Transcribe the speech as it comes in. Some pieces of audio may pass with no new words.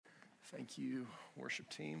Thank you, worship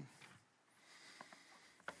team.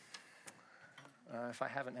 If I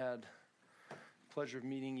haven't had the pleasure of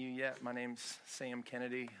meeting you yet, my name's Sam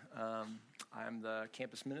Kennedy. I'm the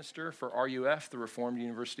campus minister for RUF, the Reformed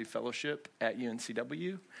University Fellowship at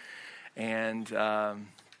UNCW, and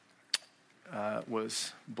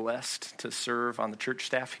was blessed to serve on the church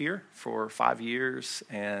staff here for 5 years,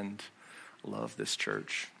 and love this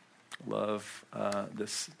church, love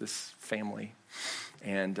this family,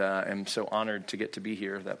 and am so honored to get to be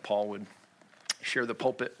here, that Paul would share the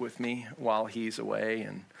pulpit with me while he's away,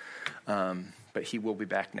 and but he will be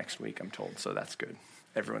back next week, I'm told, so that's good.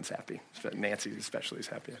 Everyone's happy. Nancy especially is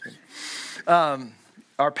happy, I think.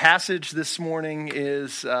 Our passage this morning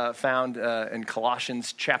is found in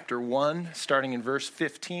Colossians chapter 1, starting in verse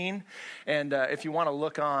 15. And if you want to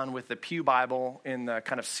look on with the Pew Bible in the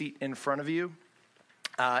kind of seat in front of you,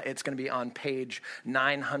 it's going to be on page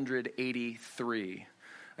 983.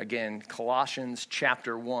 Again, Colossians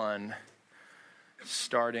chapter 1,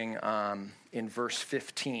 starting in verse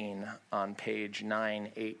 15 on page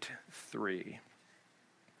 983.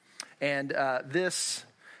 And this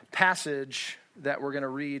passage that we're going to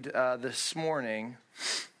read this morning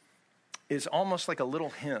is almost like a little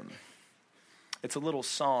hymn. It's a little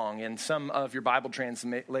song, and some of your Bible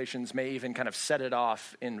translations may even kind of set it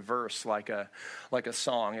off in verse like a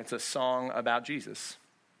song. It's a song about Jesus.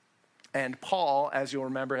 And Paul, as you'll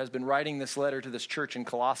remember, has been writing this letter to this church in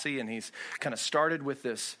Colossae, and he's kind of started with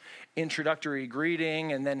this introductory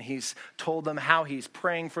greeting, and then he's told them how he's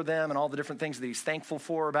praying for them and all the different things that he's thankful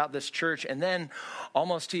for about this church. And then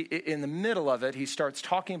almost in the middle of it, he starts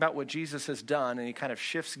talking about what Jesus has done, and he kind of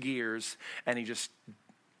shifts gears, and he just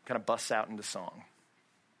kind of busts out into song.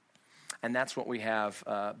 And that's what we have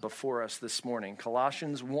before us this morning.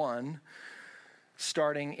 Colossians 1,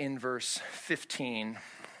 starting in verse 15,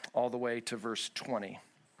 all the way to verse 20.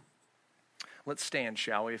 Let's stand,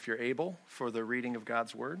 shall we, if you're able, for the reading of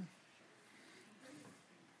God's word.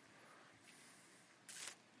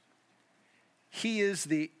 He is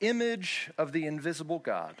the image of the invisible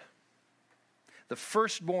God, the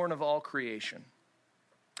firstborn of all creation.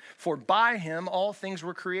 For by him all things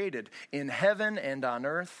were created, in heaven and on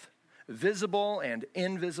earth, visible and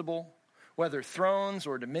invisible, whether thrones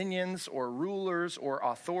or dominions or rulers or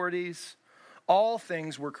authorities. All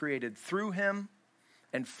things were created through him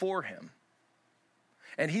and for him.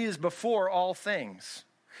 And he is before all things,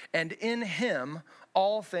 and in him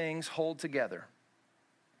all things hold together.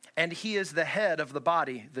 And he is the head of the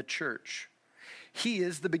body, the church. He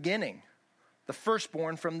is the beginning, the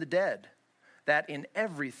firstborn from the dead, that in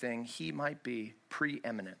everything he might be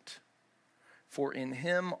preeminent. For in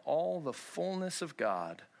him all the fullness of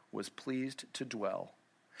God was pleased to dwell,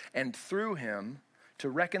 and through him to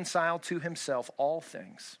reconcile to himself all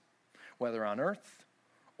things, whether on earth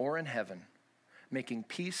or in heaven, making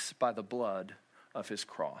peace by the blood of his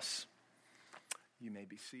cross. You may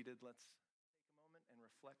be seated. Let's take a moment and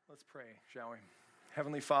reflect. Let's pray, shall we?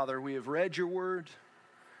 Heavenly Father, we have read your word.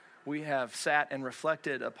 We have sat and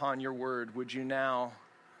reflected upon your word. Would you now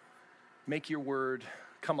make your word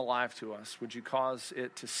come alive to us? Would you cause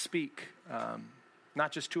it to speak,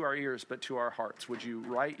 not just to our ears, but to our hearts? Would you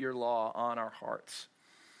write your law on our hearts?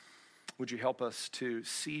 Would you help us to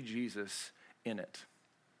see Jesus in it?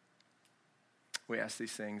 We ask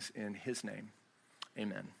these things in his name.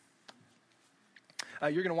 Amen.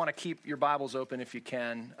 You're going to want to keep your Bibles open if you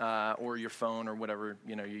can, or your phone or whatever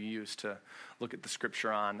you use to look at the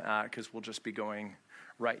scripture on, because we'll just be going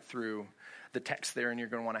right through the text there, and you're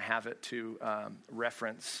going to want to have it to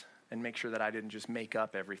reference and make sure that I didn't just make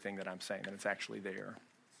up everything that I'm saying, that it's actually there.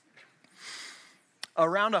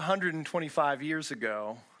 Around 125 years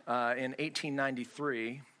ago, in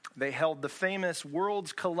 1893, they held the famous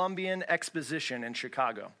World's Columbian Exposition in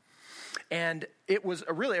Chicago. And it was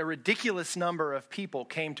a ridiculous number of people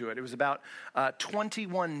came to it. It was about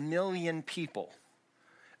 21 million people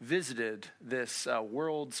visited this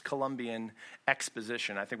World's Columbian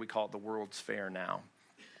Exposition. I think we call it the World's Fair now.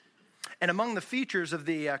 And among the features of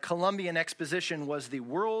the Columbian Exposition was the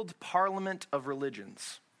World Parliament of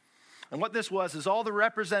Religions. And what this was is all the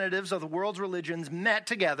representatives of the world's religions met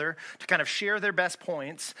together to kind of share their best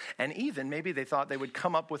points, and even maybe they thought they would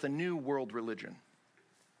come up with a new world religion.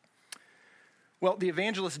 Well, the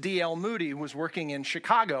evangelist D.L. Moody was working in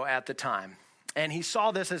Chicago at the time, and he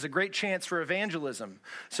saw this as a great chance for evangelism.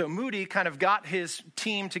 So Moody kind of got his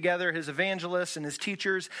team together, his evangelists and his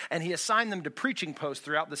teachers, and he assigned them to preaching posts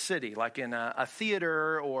throughout the city, like in a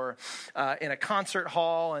theater or in a concert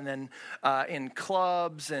hall, and then in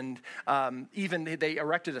clubs, and even they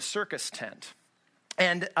erected a circus tent.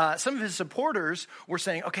 And some of his supporters were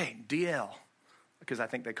saying, okay, DL, because I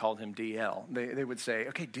think they called him DL. They would say,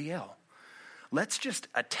 okay, DL, let's just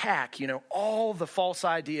attack, all the false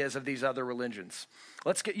ideas of these other religions.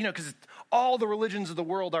 Let's get, because all the religions of the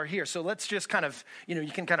world are here. So let's just kind of, you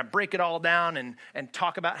can kind of break it all down and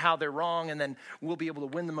talk about how they're wrong, and then we'll be able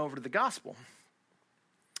to win them over to the gospel.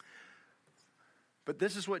 But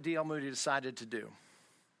this is what D.L. Moody decided to do.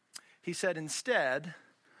 He said, instead,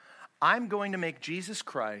 I'm going to make Jesus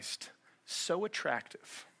Christ so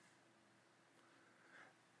attractive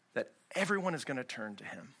that everyone is going to turn to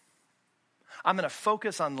him. I'm going to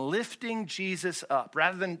focus on lifting Jesus up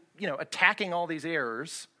rather than, attacking all these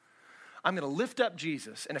errors. I'm going to lift up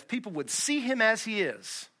Jesus. And if people would see him as he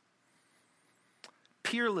is,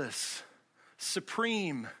 peerless,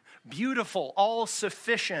 supreme, beautiful, all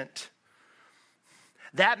sufficient,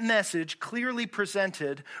 that message clearly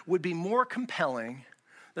presented would be more compelling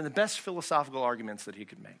than the best philosophical arguments that he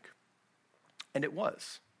could make. And it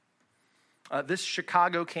was. This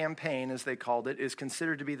Chicago campaign, as they called it, is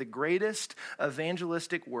considered to be the greatest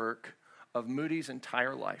evangelistic work of Moody's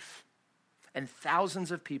entire life. And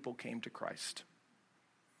thousands of people came to Christ.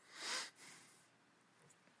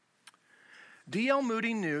 D.L.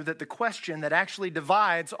 Moody knew that the question that actually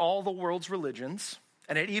divides all the world's religions,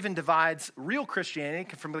 and it even divides real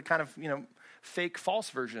Christianity from the kind of, fake, false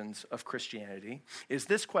versions of Christianity, is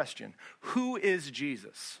this question: who is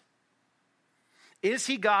Jesus? Is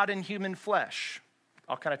he God in human flesh?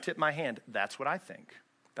 I'll kind of tip my hand. That's what I think.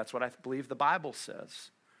 That's what I believe the Bible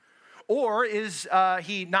says. Or is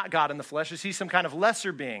he not God in the flesh? Is he some kind of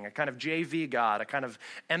lesser being, a kind of JV God, a kind of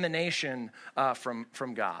emanation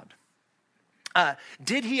from God?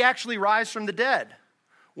 Did he actually rise from the dead?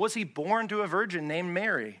 Was he born to a virgin named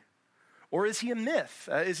Mary? Or is he a myth?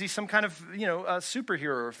 Is he some kind of, a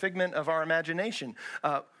superhero or figment of our imagination?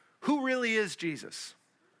 Who really is Jesus?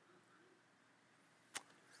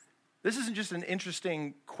 This isn't just an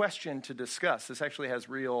interesting question to discuss. This actually has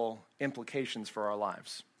real implications for our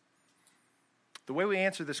lives. The way we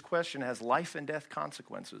answer this question has life and death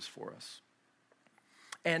consequences for us.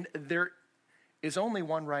 And there is only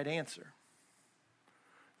one right answer.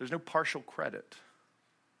 There's no partial credit.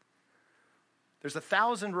 There's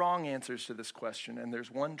 1,000 wrong answers to this question, and there's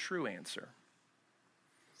one true answer.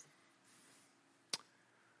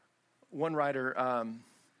 One writer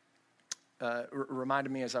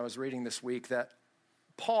reminded me as I was reading this week that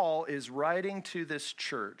Paul is writing to this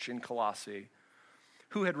church in Colossae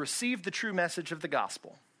who had received the true message of the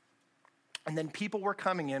gospel. And then people were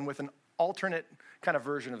coming in with an alternate kind of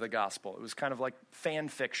version of the gospel. It was kind of like fan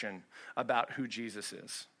fiction about who Jesus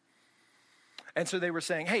is. And so they were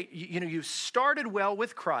saying, hey, you started well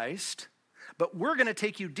with Christ, but we're going to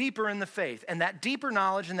take you deeper in the faith. And that deeper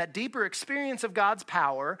knowledge and that deeper experience of God's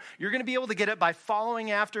power, you're going to be able to get it by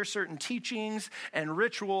following after certain teachings and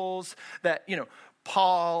rituals that,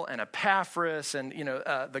 Paul and Epaphras and,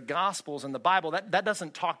 the Gospels and the Bible, that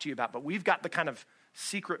doesn't talk to you about. But we've got the kind of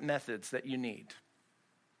secret methods that you need.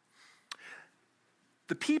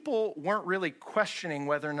 The people weren't really questioning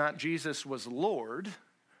whether or not Jesus was Lord.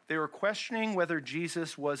 They were questioning whether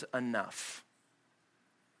Jesus was enough.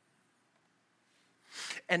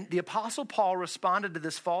 And the Apostle Paul responded to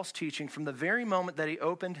this false teaching from the very moment that he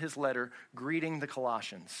opened his letter greeting the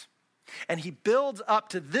Colossians. And he builds up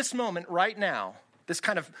to this moment right now, this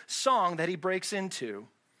kind of song that he breaks into.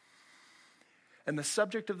 And the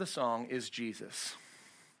subject of the song is Jesus,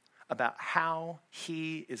 about how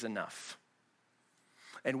he is enough.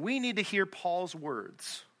 And we need to hear Paul's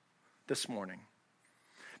words this morning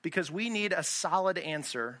because we need a solid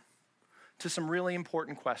answer to some really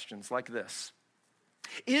important questions like this.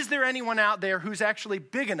 Is there anyone out there who's actually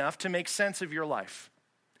big enough to make sense of your life?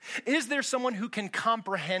 Is there someone who can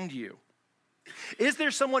comprehend you? Is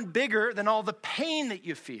there someone bigger than all the pain that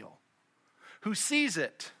you feel, who sees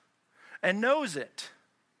it and knows it?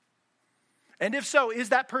 And if so, is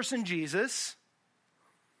that person Jesus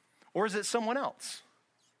or is it someone else?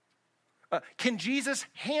 Can Jesus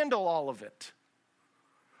handle all of it?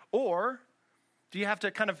 Or do you have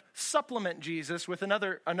to kind of supplement Jesus with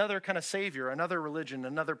another kind of savior, another religion,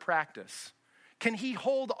 another practice? Can he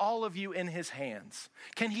hold all of you in his hands?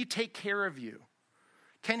 Can he take care of you?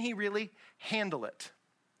 Can he really handle it?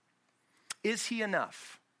 Is he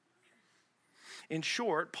enough? In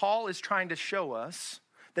short, Paul is trying to show us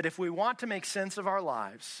that if we want to make sense of our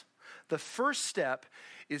lives, the first step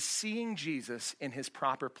is seeing Jesus in his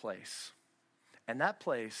proper place. And that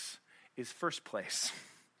place is first place.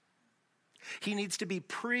 He needs to be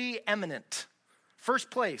preeminent. First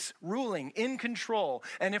place, ruling, in control.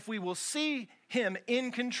 And if we will see him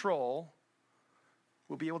in control,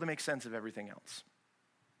 we'll be able to make sense of everything else.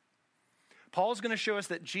 Paul's going to show us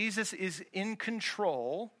that Jesus is in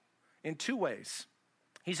control in two ways.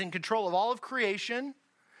 He's in control of all of creation,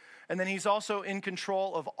 and then he's also in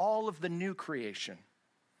control of all of the new creation.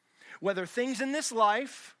 Whether things in this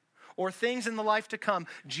life or things in the life to come,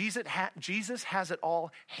 Jesus has it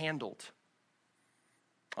all handled.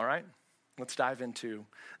 All right, let's dive into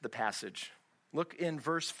the passage. Look in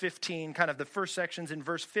verse 15, kind of the first sections in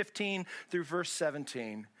verse 15 through verse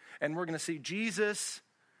 17. And we're going to see Jesus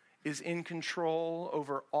is in control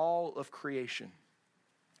over all of creation.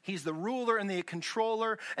 He's the ruler and the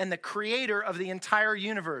controller and the creator of the entire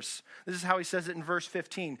universe. This is how he says it in verse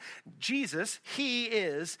 15. Jesus, he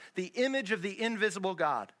is the image of the invisible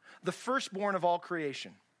God, the firstborn of all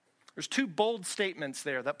creation. There's two bold statements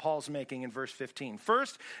there that Paul's making in verse 15.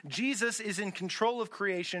 First, Jesus is in control of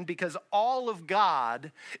creation because all of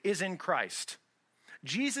God is in Christ.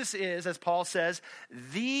 Jesus is, as Paul says,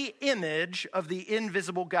 the image of the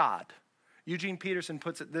invisible God. Eugene Peterson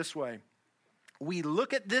puts it this way. We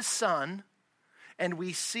look at this Son and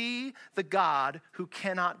we see the God who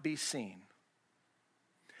cannot be seen.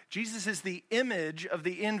 Jesus is the image of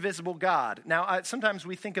the invisible God. Now, sometimes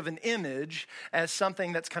we think of an image as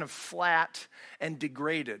something that's kind of flat and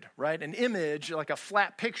degraded, right? An image, like a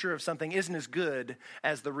flat picture of something, isn't as good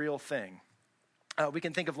as the real thing. We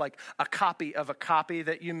can think of like a copy of a copy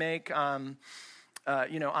that you make, on a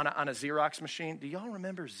Xerox machine. Do y'all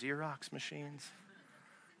remember Xerox machines?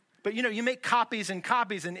 But, you make copies and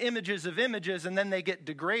copies and images of images, and then they get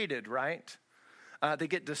degraded, right? They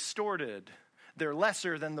get distorted. They're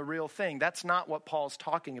lesser than the real thing. That's not what Paul's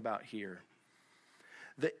talking about here.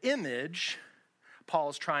 The image,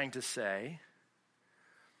 Paul's trying to say,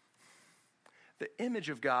 the image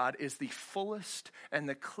of God is the fullest and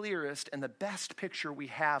the clearest and the best picture we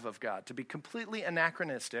have of God. To be completely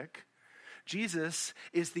anachronistic, Jesus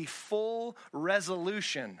is the full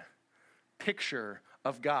resolution picture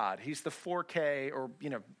of God. He's the 4K or,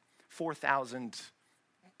 4,000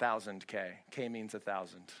 K. K means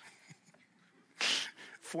 1,000.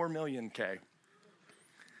 4 million K.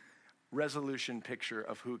 Resolution picture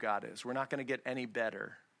of who God is. We're not going to get any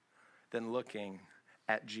better than looking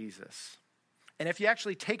at Jesus. And if you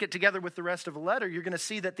actually take it together with the rest of the letter, you're going to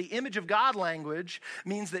see that the image of God language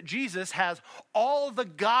means that Jesus has all the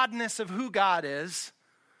godness of who God is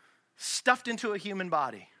stuffed into a human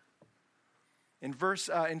body. In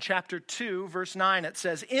chapter 2, verse 9, it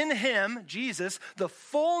says, in him, Jesus, the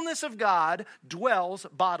fullness of God dwells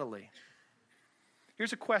bodily.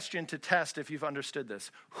 Here's a question to test if you've understood this.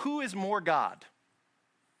 Who is more God?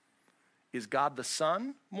 Is God the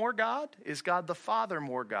Son more God? Is God the Father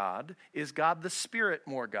more God? Is God the Spirit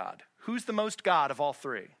more God? Who's the most God of all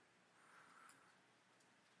three?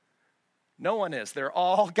 No one is. They're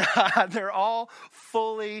all God. They're all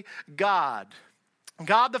fully God.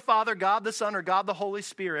 God the Father, God the Son, or God the Holy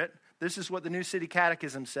Spirit. This is what the New City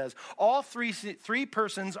Catechism says. All three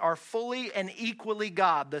persons are fully and equally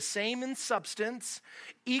God, the same in substance,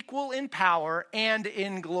 equal in power, and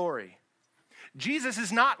in glory. Jesus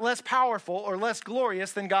is not less powerful or less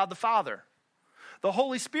glorious than God the Father. The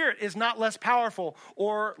Holy Spirit is not less powerful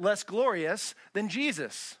or less glorious than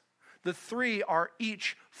Jesus. The three are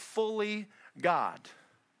each fully God.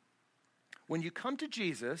 When you come to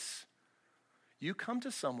Jesus, you come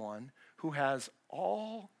to someone who has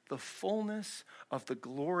all the fullness of the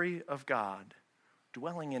glory of God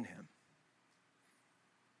dwelling in him.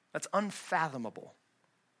 That's unfathomable.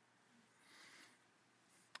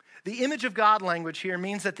 The image of God language here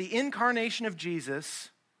means that the incarnation of Jesus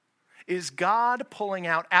is God pulling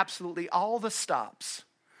out absolutely all the stops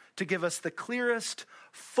to give us the clearest,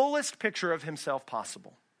 fullest picture of himself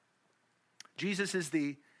possible. Jesus is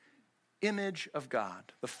the image of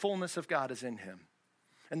God. The fullness of God is in him.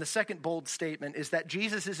 And the second bold statement is that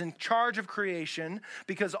Jesus is in charge of creation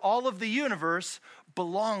because all of the universe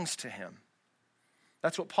belongs to him.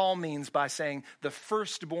 That's what Paul means by saying the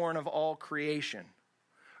firstborn of all creation.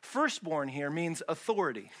 Firstborn here means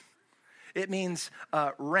authority. It means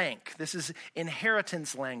rank. This is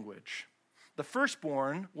inheritance language. The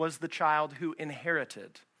firstborn was the child who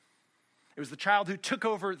inherited. It was the child who took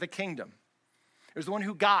over the kingdom. It was the one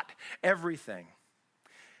who got everything.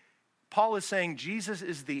 Paul is saying Jesus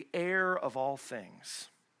is the heir of all things.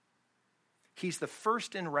 He's the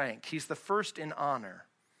first in rank. He's the first in honor.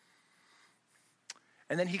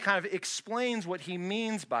 And then he kind of explains what he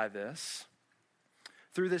means by this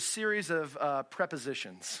through this series of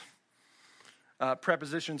prepositions.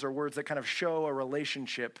 Prepositions are words that kind of show a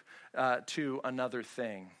relationship to another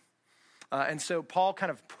thing. And so Paul kind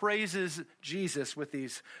of praises Jesus with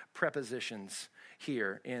these prepositions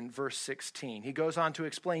here in verse 16. He goes on to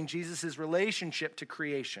explain Jesus' relationship to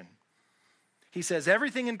creation. He says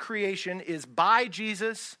everything in creation is by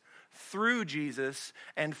Jesus, through Jesus,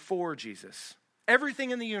 and for Jesus.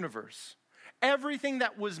 Everything in the universe, everything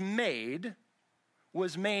that was made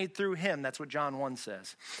through him. That's what John 1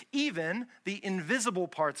 says. Even the invisible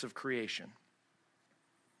parts of creation.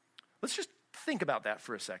 Let's just think about that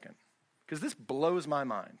for a second, because this blows my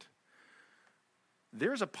mind.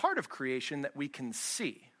 There's a part of creation that we can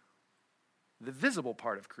see, the visible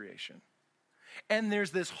part of creation. And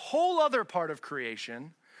there's this whole other part of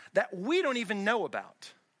creation that we don't even know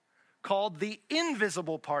about, called the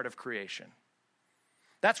invisible part of creation.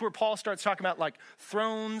 That's where Paul starts talking about like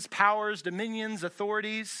thrones, powers, dominions,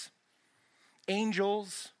 authorities,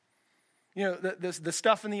 angels. You know, the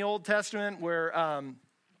stuff in the Old Testament where,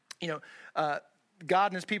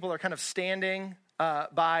 God and his people are kind of standing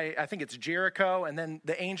by, I think it's Jericho, and then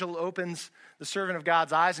the angel opens the servant of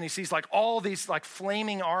God's eyes and he sees like all these like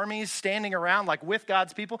flaming armies standing around like with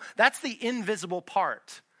God's people. That's the invisible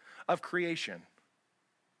part of creation.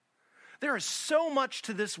 There is so much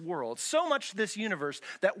to this world, so much to this universe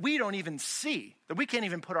that we don't even see, that we can't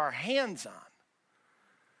even put our hands on.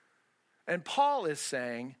 And Paul is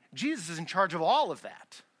saying Jesus is in charge of all of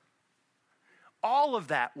that. All of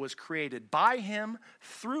that was created by him,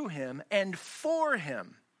 through him, and for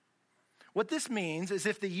him. What this means is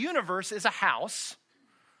if the universe is a house,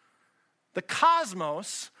 the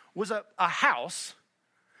cosmos was a house,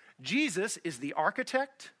 Jesus is the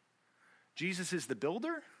architect, Jesus is the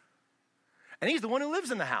builder, and he's the one who lives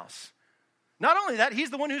in the house. Not only that, he's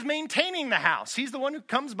the one who's maintaining the house. He's the one who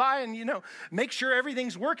comes by and, makes sure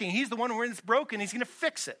everything's working. He's the one when it's broken, he's going to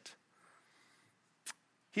fix it.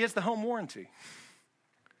 He has the home warranty.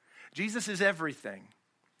 Jesus is everything.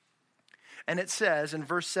 And it says in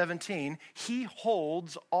verse 17, he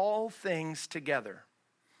holds all things together.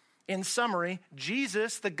 In summary,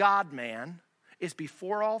 Jesus, the God-man, is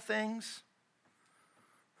before all things.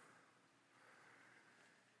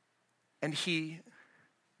 And he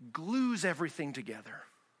glues everything together.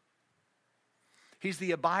 He's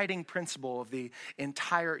the abiding principle of the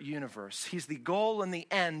entire universe. He's the goal and the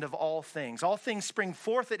end of all things. All things spring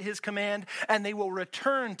forth at his command, and they will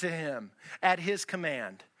return to him at his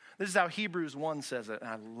command. This is how Hebrews 1 says it, and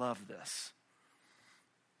I love this.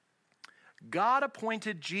 God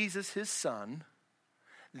appointed Jesus, his son,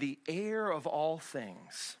 the heir of all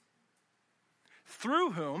things,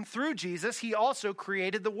 through whom, through Jesus, he also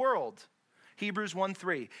created the world. Hebrews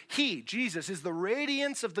 1:3. He, Jesus, is the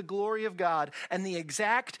radiance of the glory of God and the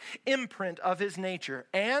exact imprint of his nature.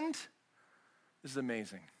 And, this is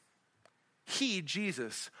amazing, he,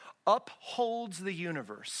 Jesus, upholds the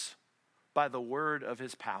universe by the word of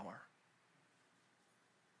his power.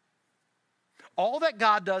 All that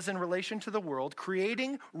God does in relation to the world,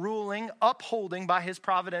 creating, ruling, upholding by his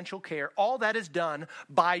providential care, all that is done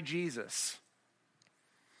by Jesus.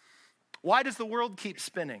 Why does the world keep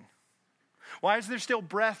spinning? Why is there still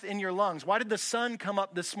breath in your lungs? Why did the sun come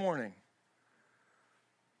up this morning?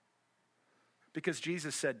 Because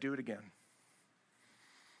Jesus said, do it again.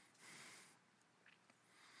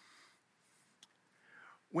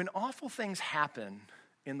 When awful things happen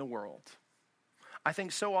in the world, I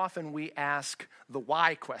think so often we ask the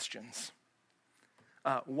why questions.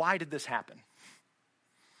 Why did this happen?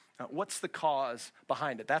 What's the cause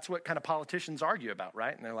behind it? That's what kind of politicians argue about,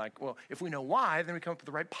 right? And they're like, well, if we know why, then we come up with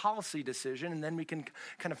the right policy decision, and then we can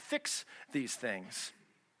kind of fix these things.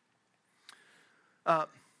 But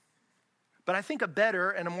I think a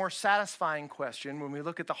better and a more satisfying question when we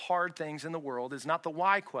look at the hard things in the world is not the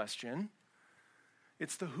why question,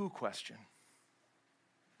 it's the who question.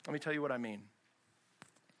 Let me tell you what I mean.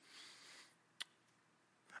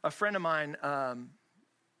 A friend of mine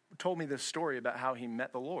told me this story about how he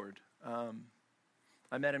met the Lord.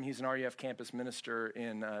 I met him. He's an RUF campus minister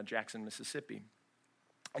in Jackson, Mississippi.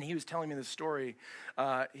 And he was telling me this story.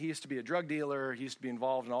 He used to be a drug dealer. He used to be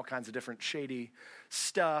involved in all kinds of different shady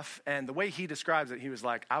stuff. And the way he describes it, he was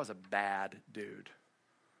like, I was a bad dude.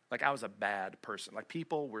 Like, I was a bad person. Like,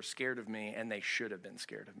 people were scared of me, and they should have been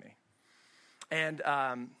scared of me. And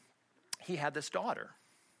he had this daughter.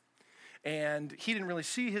 And he didn't really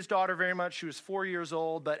see his daughter very much. She was 4 years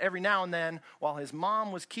old, but every now and then, while his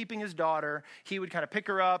mom was keeping his daughter, he would kind of pick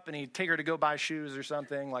her up and he'd take her to go buy shoes or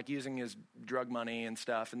something, like using his drug money and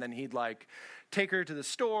stuff. And then he'd like take her to the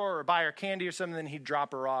store or buy her candy or something, and then he'd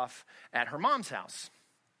drop her off at her mom's house.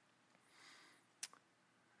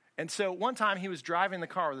 And so one time he was driving the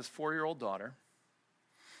car with his 4-year-old daughter,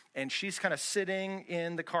 and she's kind of sitting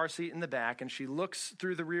in the car seat in the back, and she looks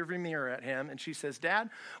through the rearview mirror at him, and she says, Dad,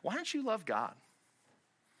 why don't you love God?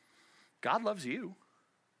 God loves you.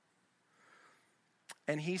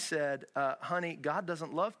 And he said, honey, God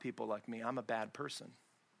doesn't love people like me. I'm a bad person.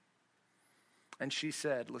 And she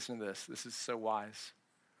said, listen to this. This is so wise.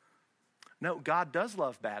 No, God does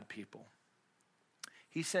love bad people.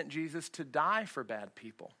 He sent Jesus to die for bad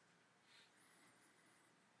people.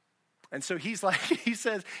 And so he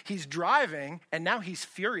says he's driving, and now he's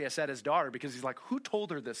furious at his daughter because he's like, who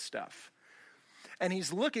told her this stuff? And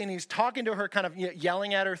he's talking to her, kind of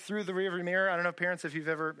yelling at her through the rearview mirror. I don't know, parents, if you've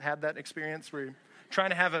ever had that experience where you're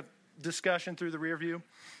trying to have a discussion through the rearview.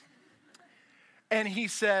 And he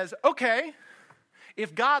says, okay,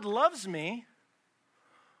 if God loves me,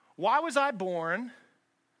 why was I born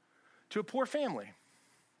to a poor family?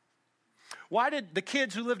 Why did the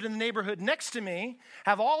kids who lived in the neighborhood next to me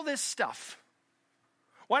have all this stuff?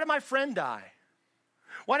 Why did my friend die?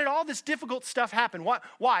 Why did all this difficult stuff happen?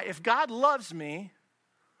 Why? If God loves me,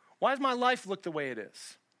 why does my life look the way it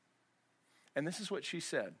is? And this is what she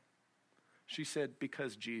said. She said,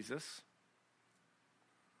 because Jesus.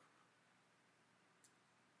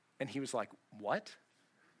 And he was like, what?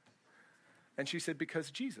 And she said,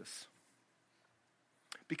 because Jesus.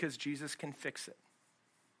 Because Jesus can fix it.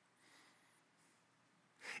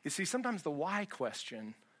 You see, sometimes the why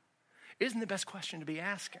question isn't the best question to be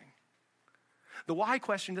asking. The why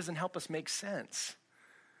question doesn't help us make sense.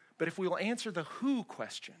 But if we will answer the who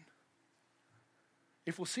question,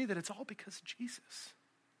 if we'll see that it's all because of Jesus.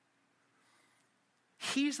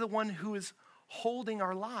 He's the one who is holding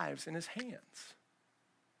our lives in his hands.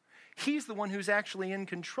 He's the one who's actually in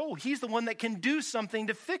control. He's the one that can do something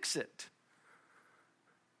to fix it.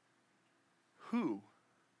 Who?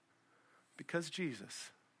 Because Jesus.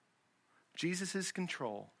 Jesus is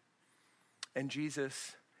control, and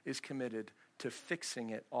Jesus is committed to fixing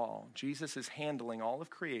it all. Jesus is handling all of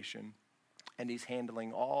creation, and he's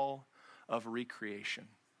handling all of recreation.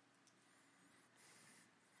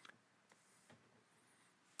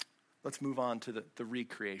 Let's move on to the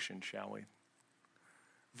recreation, shall we?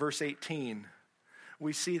 Verse 18.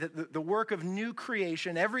 We see that the work of new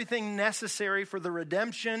creation, everything necessary for the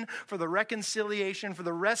redemption, for the reconciliation, for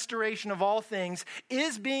the restoration of all things,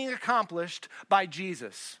 is being accomplished by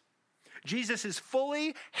Jesus. Jesus is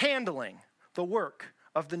fully handling the work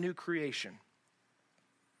of the new creation.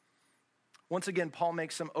 Once again, Paul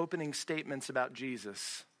makes some opening statements about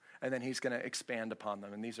Jesus, and then he's going to expand upon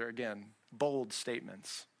them. And these are, again, bold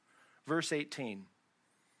statements. Verse 18.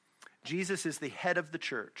 Jesus is the head of the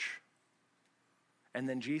church. And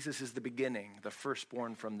then Jesus is the beginning, the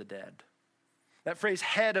firstborn from the dead. That phrase,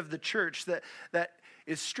 head of the church, that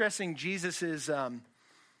is stressing Jesus'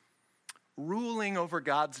 ruling over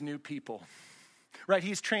God's new people. Right,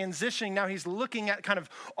 he's transitioning. Now he's looking at kind of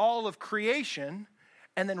all of creation.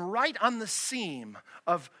 And then right on the seam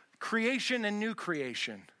of creation and new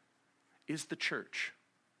creation is the church.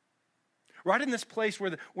 Right in this place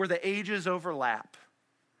where the ages overlap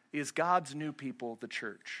is God's new people, the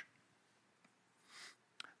church.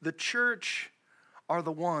 The church are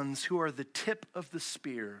the ones who are the tip of the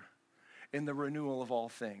spear in the renewal of all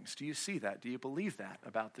things. Do you see that? Do you believe that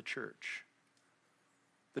about the church?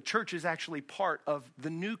 The church is actually part of the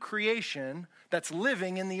new creation that's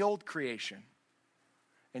living in the old creation.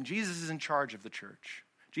 And Jesus is in charge of the church.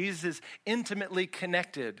 Jesus is intimately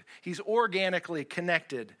connected. He's organically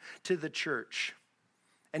connected to the church.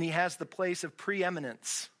 And he has the place of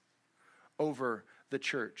preeminence over the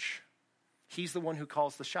church. He's the one who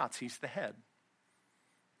calls the shots. He's the head.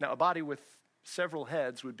 Now, a body with several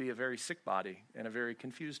heads would be a very sick body and a very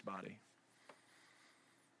confused body.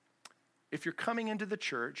 If you're coming into the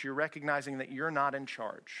church, you're recognizing that you're not in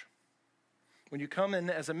charge. When you come in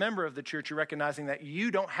as a member of the church, you're recognizing that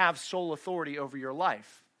you don't have sole authority over your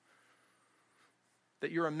life.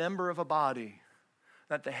 That you're a member of a body,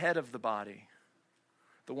 that the head of the body,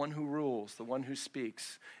 the one who rules, the one who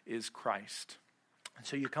speaks, is Christ. And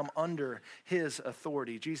so you come under his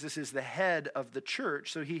authority. Jesus is the head of the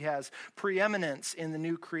church, so he has preeminence in the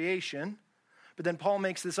new creation. But then Paul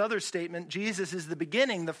makes this other statement, Jesus is the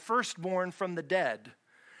beginning, the firstborn from the dead.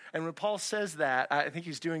 And when Paul says that, I think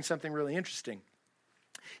he's doing something really interesting.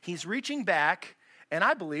 He's reaching back, and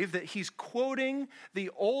I believe that he's quoting the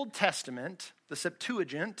Old Testament, the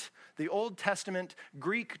Septuagint, the Old Testament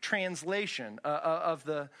Greek translation of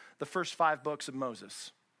the first 5 books of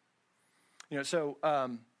Moses. You know, so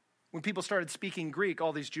when people started speaking Greek,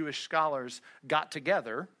 all these Jewish scholars got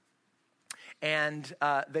together and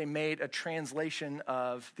they made a translation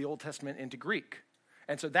of the Old Testament into Greek.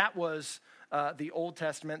 And so that was the Old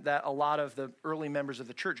Testament that a lot of the early members of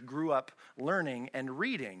the church grew up learning and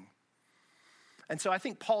reading. And so I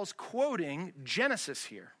think Paul's quoting Genesis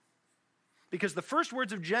here. Because the first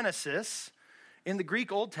words of Genesis in the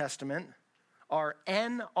Greek Old Testament are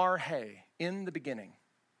en arche, in the beginning.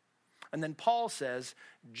 And then Paul says,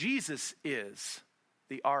 Jesus is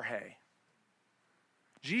the arche.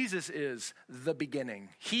 Jesus is the beginning.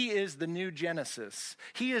 He is the new Genesis.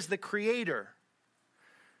 He is the creator.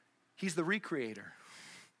 He's the recreator.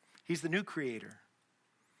 He's the new creator.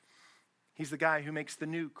 He's the guy who makes the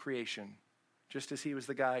new creation, just as he was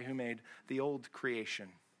the guy who made the old creation.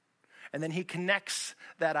 And then he connects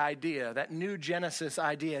that idea, that new Genesis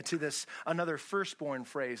idea, to this another firstborn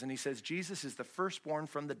phrase. And he says, Jesus is the firstborn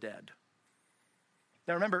from the dead.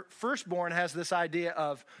 Now remember, firstborn has this idea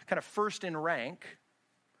of kind of first in rank,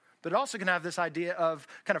 but it also can have this idea of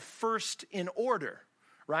kind of first in order,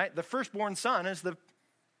 right? The firstborn son is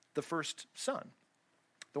the first son,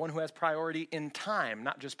 the one who has priority in time,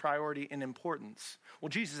 not just priority in importance. Well,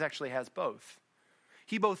 Jesus actually has both.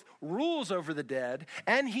 He both rules over the dead,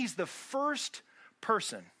 and he's the first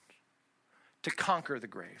person to conquer the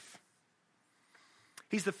grave.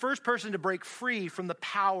 He's the first person to break free from the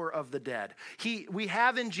power of the dead. We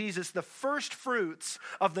have in Jesus the first fruits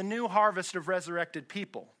of the new harvest of resurrected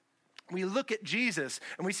people. We look at Jesus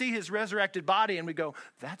and we see his resurrected body and we go,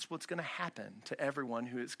 that's what's going to happen to everyone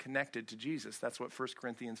who is connected to Jesus. That's what 1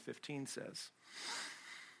 Corinthians 15 says.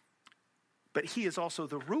 But he is also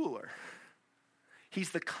the ruler. He's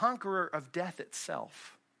the conqueror of death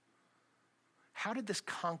itself. How did this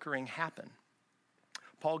conquering happen?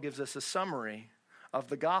 Paul gives us a summary of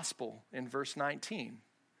the gospel in verse 19.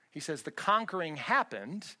 He says the conquering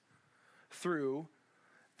happened through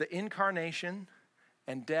the incarnation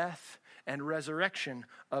and death and resurrection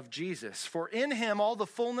of Jesus. For in him all the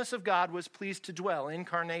fullness of God was pleased to dwell,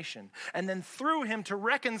 incarnation. And then through him to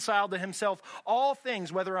reconcile to himself all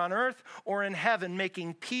things, whether on earth or in heaven,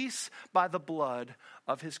 making peace by the blood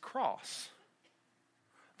of his cross.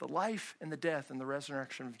 The life and the death and the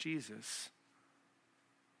resurrection of Jesus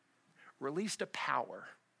released a power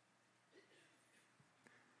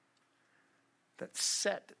that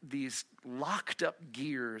set these locked up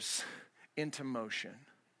gears into motion,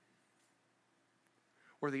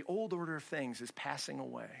 where the old order of things is passing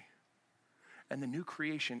away and the new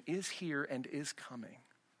creation is here and is coming.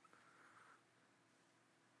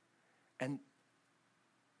 And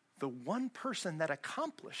the one person that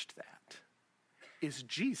accomplished that is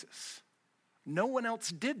Jesus. No one else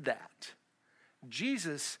did that.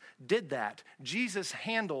 Jesus did that. Jesus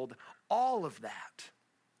handled all of that.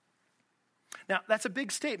 Now, that's a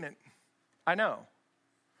big statement, I know.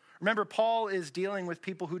 Remember, Paul is dealing with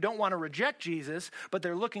people who don't want to reject Jesus, but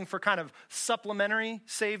they're looking for kind of supplementary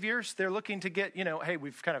saviors. They're looking to get, hey,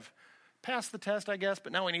 we've kind of passed the test, I guess,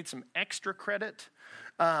 but now we need some extra credit.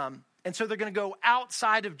 And so they're going to go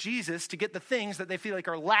outside of Jesus to get the things that they feel like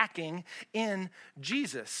are lacking in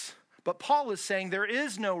Jesus. But Paul is saying there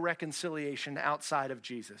is no reconciliation outside of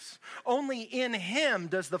Jesus. Only in him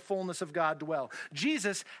does the fullness of God dwell.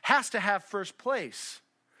 Jesus has to have first place.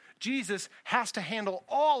 Jesus has to handle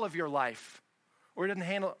all of your life, or he doesn't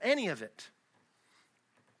handle any of it.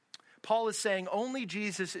 Paul is saying only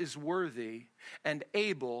Jesus is worthy and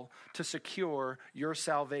able to secure your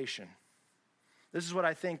salvation. This is what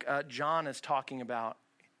I think John is talking about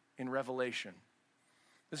in Revelation.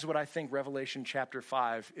 This is what I think Revelation chapter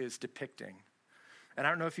 5 is depicting. And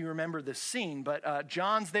I don't know if you remember this scene, but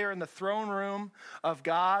John's there in the throne room of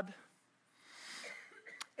God.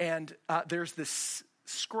 And there's this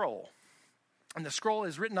scroll. And the scroll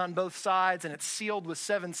is written on both sides, and it's sealed with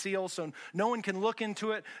 7 seals, so no one can look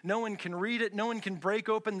into it, no one can read it, no one can break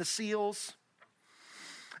open the seals.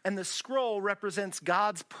 And the scroll represents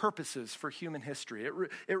God's purposes for human history.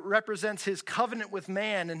 It represents his covenant with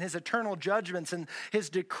man and his eternal judgments and his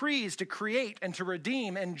decrees to create and to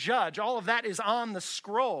redeem and judge. All of that is on the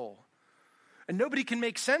scroll. And nobody can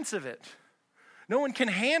make sense of it. No one can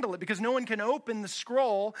handle it because no one can open the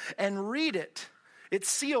scroll and read it. It's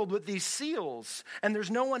sealed with these seals. And there's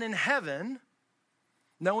no one in heaven,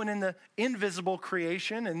 no one in the invisible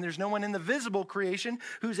creation, and there's no one in the visible creation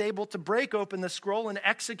who's able to break open the scroll and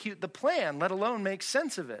execute the plan, let alone make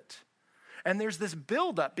sense of it. And there's this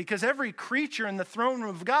buildup because every creature in the throne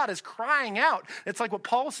room of God is crying out. It's like what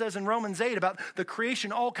Paul says in Romans 8 about the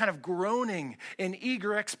creation all kind of groaning in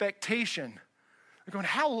eager expectation. They're going,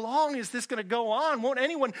 how long is this going to go on? Won't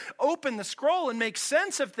anyone open the scroll and make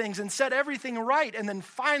sense of things and set everything right? And then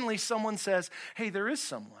finally someone says, hey, there is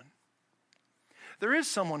someone. There is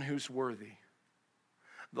someone who's worthy.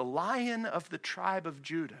 The Lion of the tribe of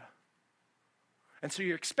Judah. And so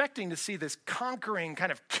you're expecting to see this conquering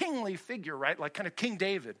kind of kingly figure, right? Like kind of King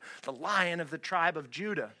David, the Lion of the tribe of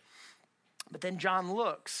Judah. But then John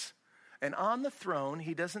looks, and on the throne,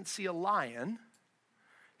 he doesn't see a lion.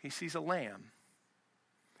 He sees a lamb.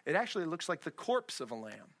 It actually looks like the corpse of a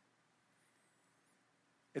lamb.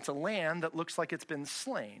 It's a lamb that looks like it's been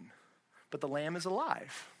slain, but the lamb is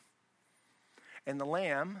alive. And the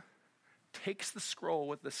lamb takes the scroll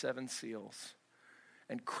with the 7 seals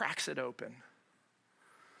and cracks it open.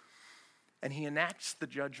 And he enacts the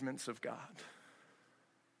judgments of God.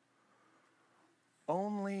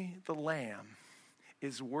 Only the lamb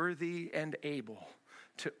is worthy and able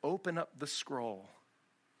to open up the scroll,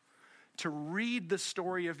 to read the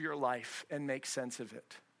story of your life and make sense of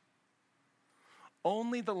it.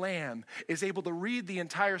 Only the lamb is able to read the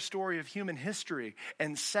entire story of human history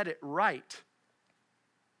and set it right.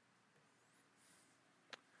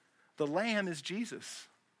 The lamb is Jesus.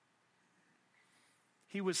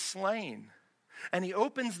 He was slain. And he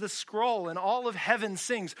opens the scroll and all of heaven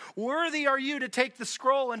sings, "Worthy are you to take the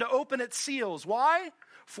scroll and to open its seals." Why?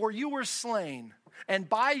 For you were slain, and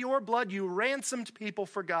by your blood you ransomed people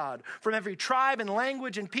for God, from every tribe and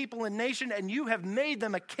language and people and nation, and you have made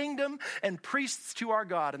them a kingdom and priests to our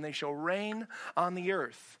God, and they shall reign on the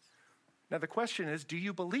earth. Now the question is, do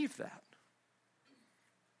you believe that?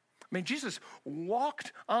 I mean, Jesus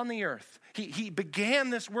walked on the earth. He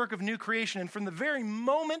began this work of new creation, and from the very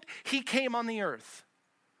moment he came on the earth,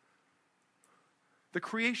 the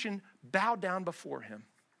creation bowed down before him.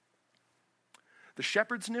 The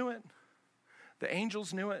shepherds knew it. The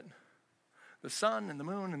angels knew it. The sun and the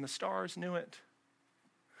moon and the stars knew it.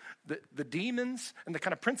 The demons and the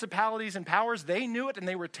kind of principalities and powers, they knew it, and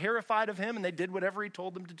they were terrified of him, and they did whatever he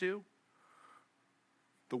told them to do.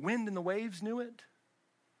 The wind and the waves knew it.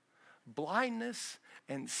 Blindness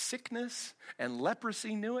and sickness and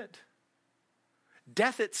leprosy knew it.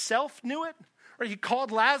 Death itself knew it. Right? He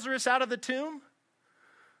called Lazarus out of the tomb.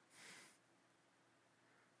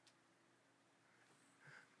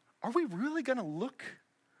 Are we really going to look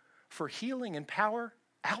for healing and power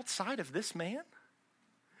outside of this man?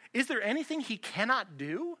 Is there anything he cannot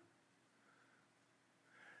do?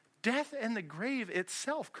 Death and the grave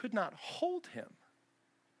itself could not hold him.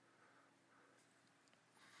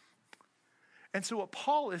 And so what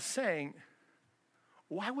Paul is saying,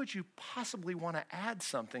 why would you possibly want to add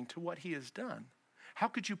something to what he has done? How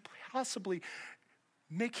could you possibly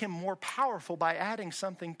make him more powerful by adding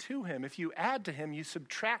something to him? If you add to him, you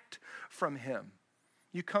subtract from him.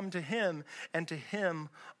 You come to him and to him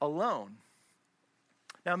alone.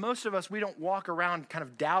 Now, most of us, we don't walk around kind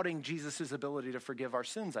of doubting Jesus' ability to forgive our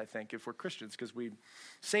sins, I think, if we're Christians, because we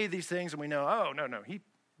say these things and we know, oh, no, he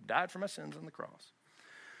died for my sins on the cross.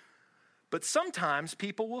 But sometimes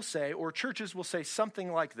people will say, or churches will say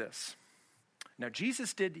something like this. Now,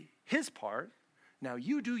 Jesus did his part. Now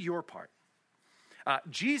you do your part.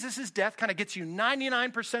 Jesus' death kind of gets you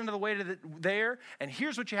 99% of the way to there, and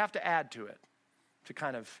here's what you have to add to it to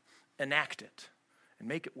kind of enact it and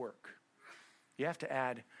make it work. You have to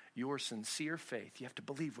add your sincere faith. You have to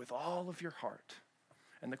believe with all of your heart.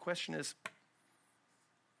 And the question is,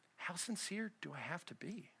 how sincere do I have to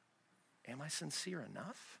be? Am I sincere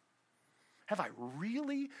enough? Have I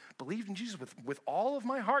really believed in Jesus with all of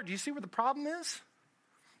my heart? Do you see where the problem is?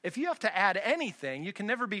 If you have to add anything, you can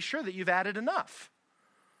never be sure that you've added enough,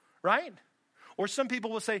 right? Or some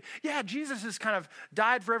people will say, yeah, Jesus has kind of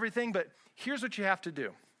died for everything, but here's what you have to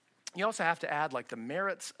do. You also have to add like the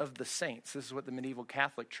merits of the saints. This is what the medieval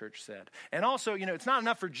Catholic Church said. And also, it's not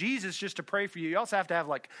enough for Jesus just to pray for you. You also have to have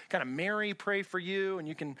like kind of Mary pray for you, and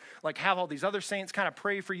you can like have all these other saints kind of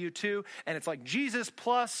pray for you too. And it's like Jesus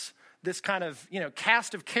plus this kind of,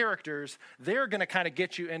 cast of characters, they're going to kind of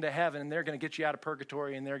get you into heaven, and they're going to get you out of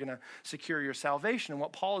purgatory, and they're going to secure your salvation. And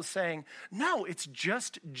what Paul is saying, no, it's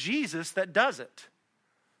just Jesus that does it.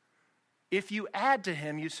 If you add to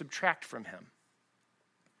him, you subtract from him.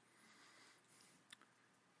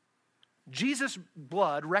 Jesus'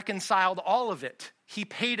 blood reconciled all of it. He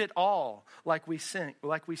paid it all, like we sing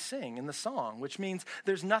in the song, which means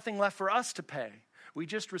there's nothing left for us to pay. We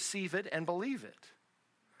just receive it and believe it.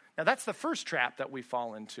 Now, that's the first trap that we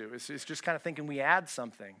fall into, is just kind of thinking we add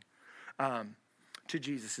something to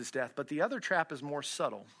Jesus' death. But the other trap is more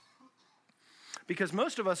subtle, because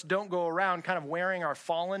most of us don't go around kind of wearing our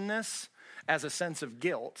fallenness as a sense of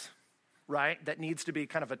guilt, right, that needs to be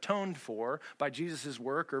kind of atoned for by Jesus'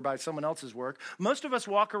 work or by someone else's work. Most of us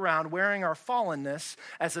walk around wearing our fallenness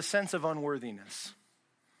as a sense of unworthiness,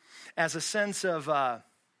 as a sense of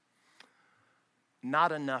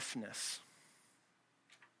not enoughness.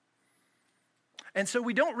 And so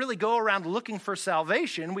we don't really go around looking for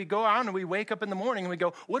salvation. We go around and we wake up in the morning and we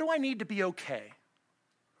go, what do I need to be okay?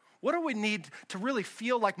 What do we need to really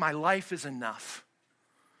feel like my life is enough?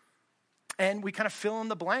 And we kind of fill in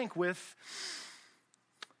the blank with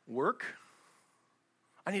work,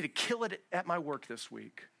 I need to kill it at my work this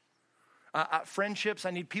week. Friendships,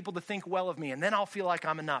 I need people to think well of me, and then I'll feel like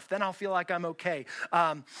I'm enough. Then I'll feel like I'm okay.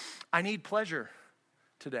 I need pleasure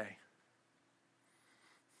today.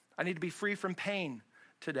 I need to be free from pain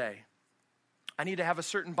today. I need to have a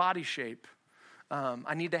certain body shape.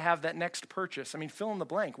 I need to have that next purchase. I mean, fill in the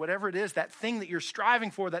blank. Whatever it is, that thing that you're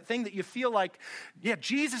striving for, that thing that you feel like, yeah,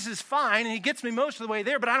 Jesus is fine, and he gets me most of the way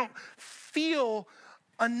there, but I don't feel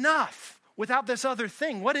enough without this other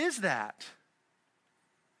thing. What is that?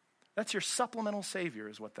 That's your supplemental Savior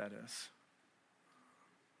is what that is.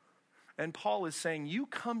 And Paul is saying, you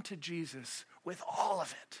come to Jesus with all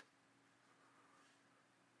of it.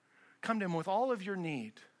 Come to him with all of your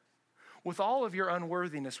need, with all of your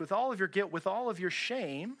unworthiness, with all of your guilt, with all of your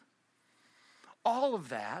shame, all of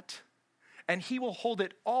that, and he will hold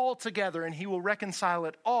it all together, and he will reconcile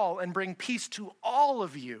it all and bring peace to all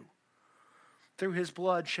of you through his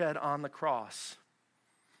blood shed on the cross.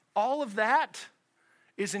 All of that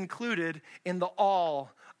is included in the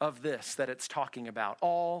all of this that it's talking about.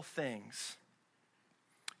 All things.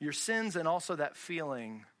 Your sins and also that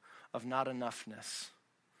feeling of not enoughness.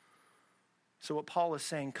 So what Paul is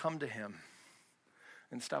saying, come to him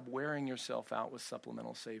and stop wearing yourself out with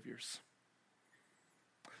supplemental saviors.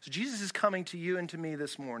 So Jesus is coming to you and to me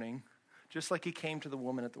this morning, just like he came to the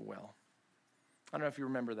woman at the well. I don't know if you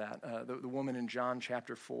remember that. The woman in John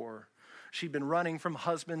chapter 4. She'd been running from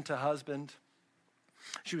husband to husband.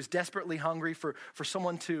 She was desperately hungry for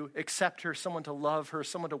someone to accept her, someone to love her,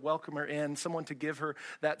 someone to welcome her in, someone to give her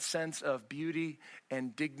that sense of beauty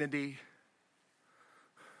and dignity.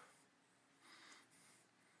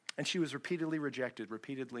 And she was repeatedly rejected,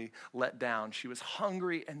 repeatedly let down. She was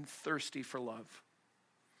hungry and thirsty for love.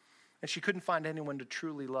 And she couldn't find anyone to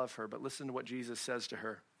truly love her. But listen to what Jesus says to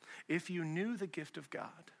her. If you knew the gift of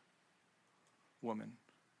God, woman,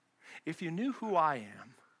 if you knew who I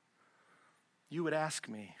am, you would ask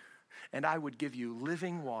me, and I would give you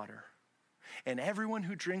living water. And everyone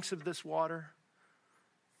who drinks of this water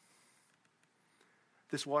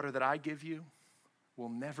that I give you, will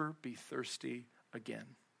never be thirsty again.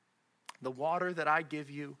 The water that I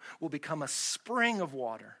give you will become a spring of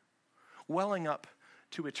water, welling up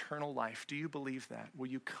to eternal life. Do you believe that? Will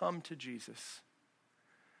you come to Jesus?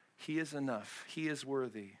 He is enough. He is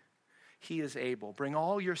worthy. He is able. Bring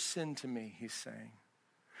all your sin to me, he's saying.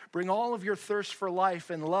 Bring all of your thirst for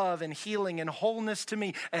life and love and healing and wholeness to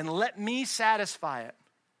me, and let me satisfy it.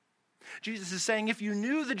 Jesus is saying, if you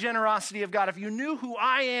knew the generosity of God, if you knew who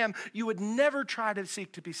I am, you would never try to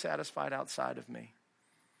seek to be satisfied outside of me.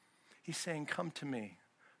 He's saying, come to me,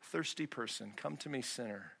 thirsty person. Come to me,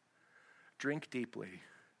 sinner. Drink deeply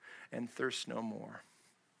and thirst no more.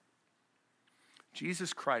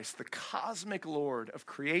 Jesus Christ, the cosmic Lord of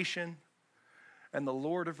creation and the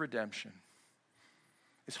Lord of redemption,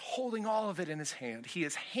 is holding all of it in his hand. He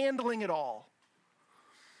is handling it all.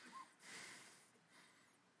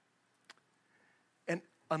 And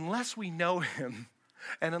unless we know him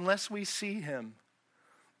and unless we see him,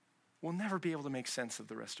 we'll never be able to make sense of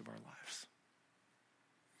the rest of our lives.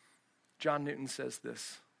 John Newton says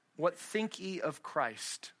this, what think ye of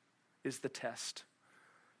Christ is the test,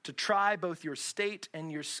 to try both your state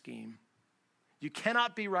and your scheme. You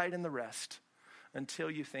cannot be right in the rest until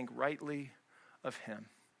you think rightly of him.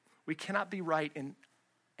 We cannot be right in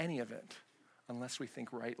any of it unless we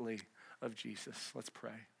think rightly of Jesus. Let's pray.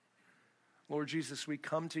 Lord Jesus, we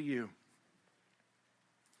come to you.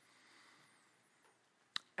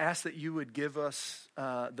 Ask that you would give us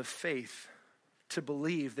the faith to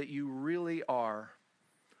believe that you really are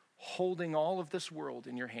holding all of this world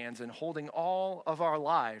in your hands and holding all of our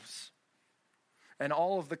lives and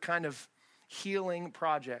all of the kind of healing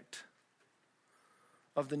project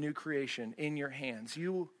of the new creation in your hands.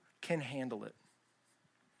 You can handle it.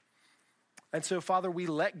 And so, Father, we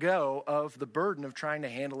let go of the burden of trying to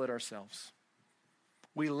handle it ourselves.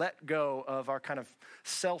 We let go of our kind of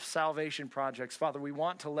self-salvation projects. Father, we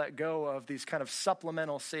want to let go of these kind of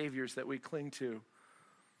supplemental saviors that we cling to.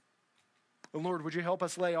 And Lord, would you help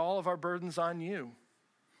us lay all of our burdens on you?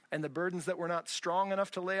 And the burdens that we're not strong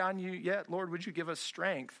enough to lay on you yet, Lord, would you give us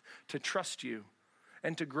strength to trust you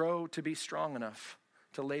and to grow to be strong enough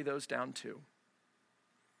to lay those down too.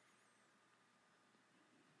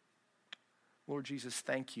 Lord Jesus,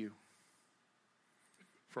 thank you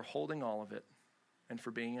for holding all of it and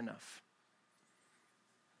for being enough.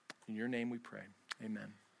 In your name we pray.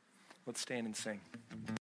 Amen. Let's stand and sing.